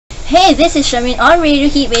Hey, this is Shermin on Radio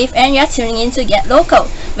Heatwave and you're tuning in to Get Local,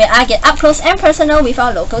 where I get up close and personal with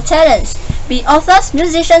our local talents. Be it authors,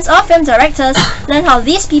 musicians or film directors, learn how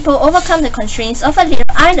these people overcome the constraints of a little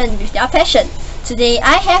island with their passion. Today,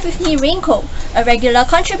 I have with me Raine Koh, a regular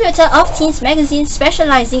contributor of Teens magazine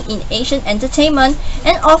specializing in Asian entertainment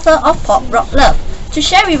and author of Pop Rock Love, to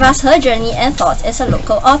share with us her journey and thoughts as a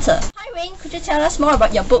local author. Hi Raine, could you tell us more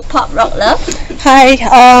about your book Pop Rock Love? Hi.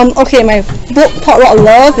 Okay, my book Pop Rock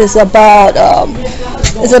Love is about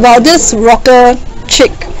this rocker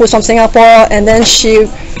chick who's from Singapore, and then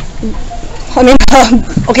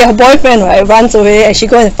her boyfriend, right, runs away and she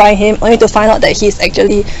goes and find him, only to find out that he's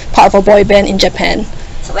actually part of a boy band in Japan.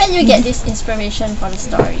 So where do you get this inspiration for the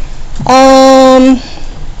story?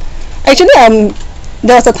 Actually,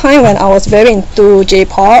 there was a time when I was very into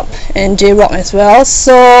J-pop and J-rock as well,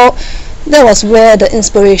 so that was where the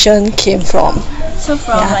inspiration came from. So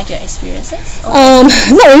from like your experiences?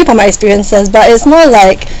 Not really from my experiences, but it's more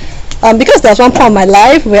like because there was one point of my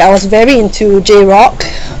life where I was very into J-rock,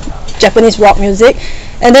 Japanese rock music,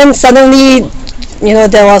 and then suddenly,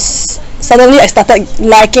 I started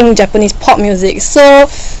liking Japanese pop music. So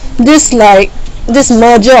this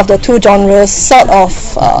merger of the two genres sort of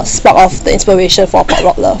sparked off the inspiration for Pop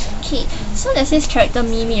Rock Love. Okay, so there's this character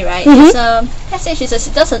Mimi, right? Mm-hmm. Let's say she's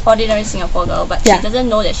just an ordinary Singapore girl, but yeah, she doesn't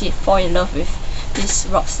know that she fall in love with this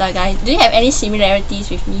rock star guy. Do you have any similarities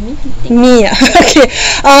with Mimi? Me, okay.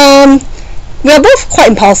 We are both quite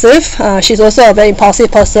impulsive. She's also a very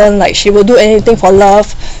impulsive person. Like, she will do anything for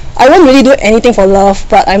love. I won't really do anything for love,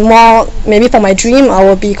 but I'm more, maybe for my dream, I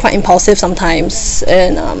will be quite impulsive sometimes,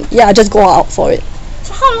 and I just go out for it.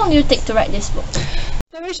 So how long do you take to write this book?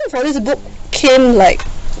 Inspiration for this book came like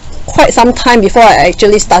quite some time before I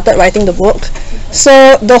actually started writing the book.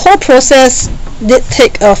 So the whole process did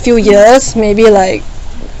take a few years, maybe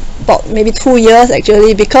 2 years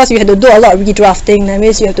actually, because you had to do a lot of redrafting. That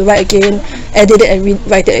means you have to write again, edit it and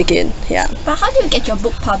rewrite it again. Yeah. But how do you get your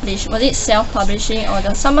book published? Was it self-publishing or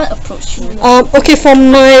does someone approach you? Okay, for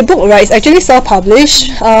my book, right, it's actually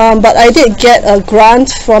self-published, but I did get a grant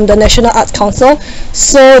from the National Arts Council,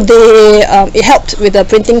 so it helped with the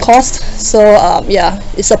printing cost. So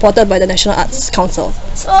it's supported by the National Arts Council.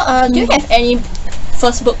 So do you have any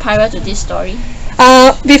first book prior to this story?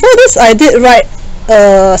 Before this, I did write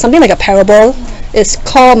something like a parable. It's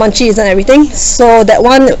called Munchie Isn't Everything. So that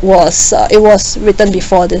one was written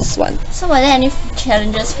before this one. So were there any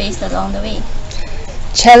challenges faced along the way?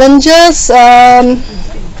 Challenges, I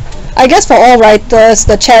guess for all writers,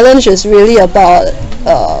 the challenge is really about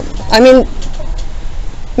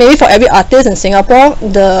maybe for every artist in Singapore,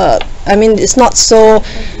 it's not so,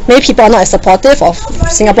 maybe people are not as supportive of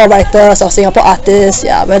Singapore writers or Singapore artists,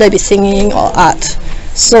 whether it be singing or art.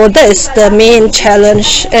 So that is the main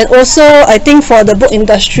challenge. And also, I think for the book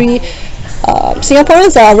industry,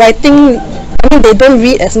 Singaporeans are writing, they don't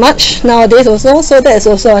read as much nowadays also, so that is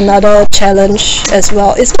also another challenge as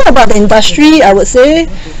well. It's more about the industry, I would say,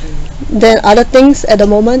 than other things at the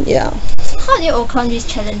moment. So how do you overcome these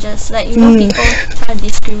challenges? Like, people try to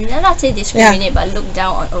discriminate, not say discriminate, but look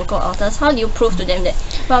down on local authors. How do you prove to them that,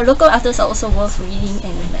 well, local authors are also worth reading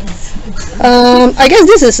and I guess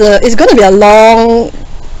this is it's going to be a long,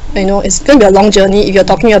 journey if you're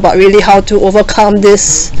talking about really how to overcome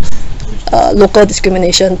this local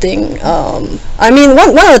discrimination thing. One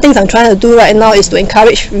of the things I'm trying to do right now is to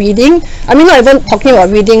encourage reading. Not even talking about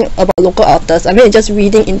reading about local authors. Just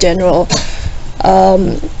reading in general.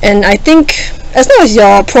 And I think as long as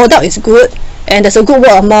your product is good and there's a good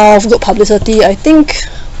word of mouth, good publicity, I think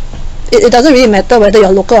it doesn't really matter whether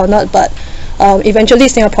you're local or not, but eventually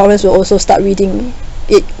Singaporeans will also start reading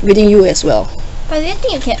you as well. But do you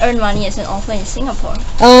think you can earn money as an author in Singapore?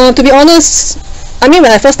 To be honest, when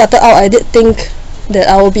I first started out, I did think that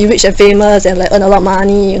I will be rich and famous and earn a lot of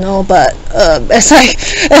money, but as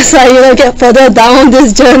I get further down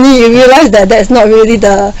this journey, you realize that that's not really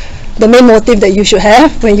the main motive that you should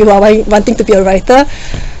have when you are wanting to be a writer.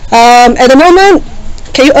 At the moment,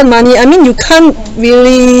 can you earn money? You can't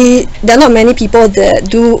really. There are not many people that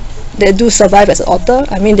do survive as an author.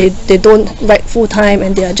 They don't write full time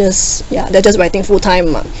and they're just writing full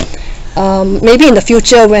time. Maybe in the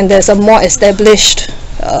future when there's a more established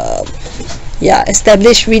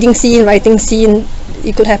reading scene, writing scene,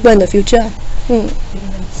 it could happen in the future.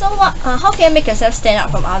 So how can you make yourself stand out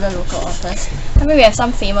from other local authors? We have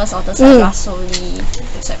some famous authors like Russell Lee.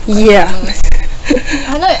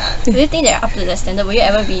 Do you think they're up to that standard? Will you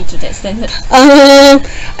ever be to that standard? I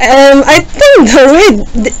think the way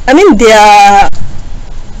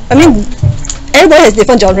everybody has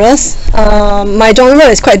different genres. My genre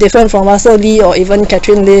is quite different from Russell Lee or even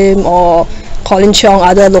Catherine Lim or Colin Cheong,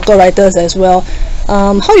 other local writers as well.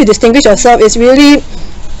 How you distinguish yourself is really,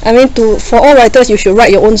 I mean, for all writers, you should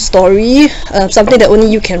write your own story, something that only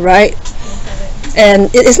you can write. And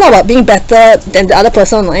it's not about being better than the other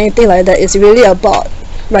person or anything like that. It's really about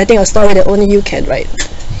writing a story that only you can write.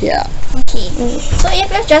 Yeah. Okay, so if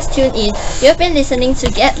you've just tuned in, you've been listening to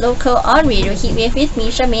Get Local on Radio Heatwave with me,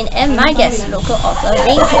 Charmaine, and my guest, local author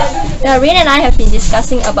Raine Koh. Now, Raine and I have been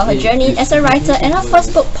discussing about her journey as a writer and her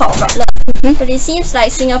first book, Pop Rock Love. But it seems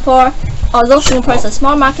like Singapore, although Singapore is a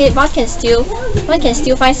small market, one can still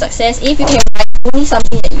find success if you can write only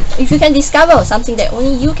something if you can discover something that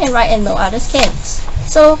only you can write and no others can.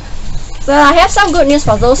 So, well, I have some good news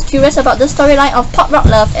for those curious about the storyline of Pop Rock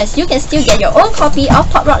Love, as you can still get your own copy of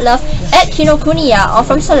Pop Rock Love at Kinokuniya or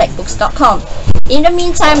from selectbooks.com. In the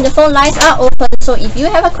meantime, the phone lines are open, so if you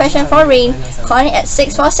have a question for Raine, call in at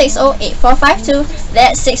 6460-8452.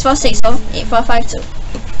 That's 6460-8452.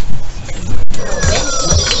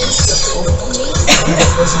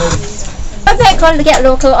 I'm back on Get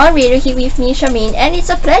Local on Radio here with me, Charmaine, and it's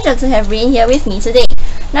a pleasure to have Raine here with me today.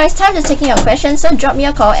 Now it's time to take in your questions, so drop me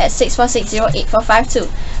a call at 6460-8452.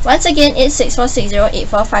 Once again, it's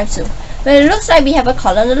 6460-8452. Well, it looks like we have a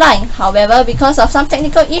call on the line. However, because of some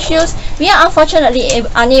technical issues, we are unfortunately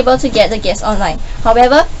unable to get the guest online.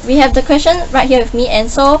 However, we have the question right here with me, and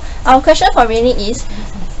so our question for Raine is,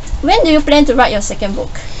 when do you plan to write your second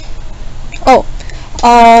book? Oh,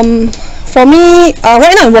 for me,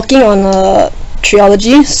 right now I'm working on a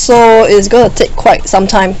trilogy, so it's going to take quite some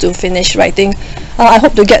time to finish writing. I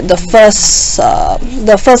hope to get the first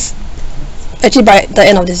actually by the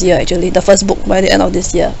end of this year, the first book by the end of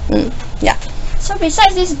this year. Yeah. So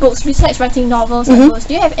besides these books, besides writing novels and books,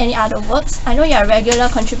 do you have any other works? I know you're a regular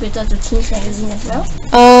contributor to Teens Magazine as well.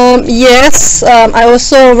 Yes, I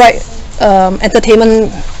also write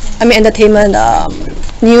entertainment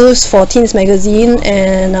news for Teens Magazine,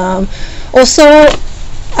 and also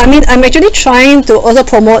I'm actually trying to also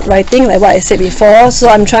promote writing, like what I said before. So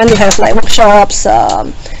I'm trying to have like workshops,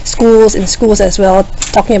 in schools as well,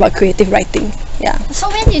 talking about creative writing. Yeah. So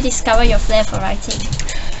when did you discover your flair for writing?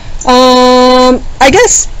 I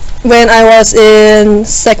guess when I was in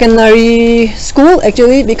secondary school,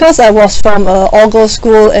 actually, because I was from an all-girls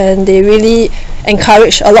school, and they really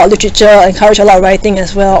encourage a lot of literature, encourage a lot of writing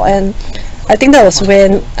as well. And I think that was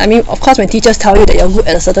when, of course, when teachers tell you that you're good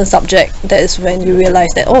at a certain subject, that is when you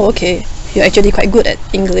realize that, oh, okay, you're actually quite good at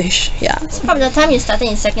English. Yeah. So from the time you started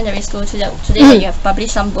in secondary school to today that you have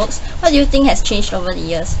published some books, what do you think has changed over the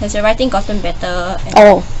years? Has your writing gotten better?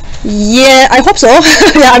 Oh, yeah, I hope so.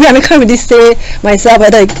 Yeah, I can't really say myself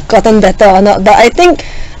whether it gotten better or not, but I think,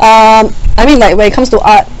 like when it comes to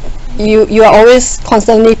art, you are always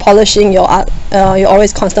constantly polishing your art. You're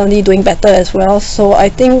always constantly doing better as well. So I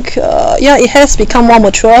think, it has become more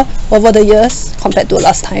mature over the years compared to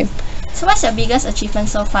last time. So what's your biggest achievement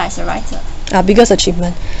so far as a writer? Biggest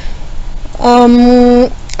achievement.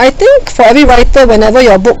 I think for every writer, whenever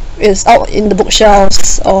your book is out in the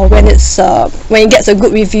bookshelves, or when it gets a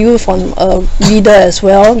good review from a reader as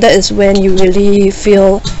well, that is when you really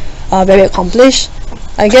feel very accomplished.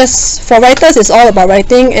 I guess for writers, it's all about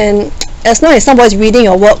writing, and as long as somebody's reading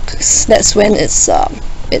your works, that's when it's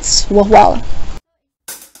worthwhile.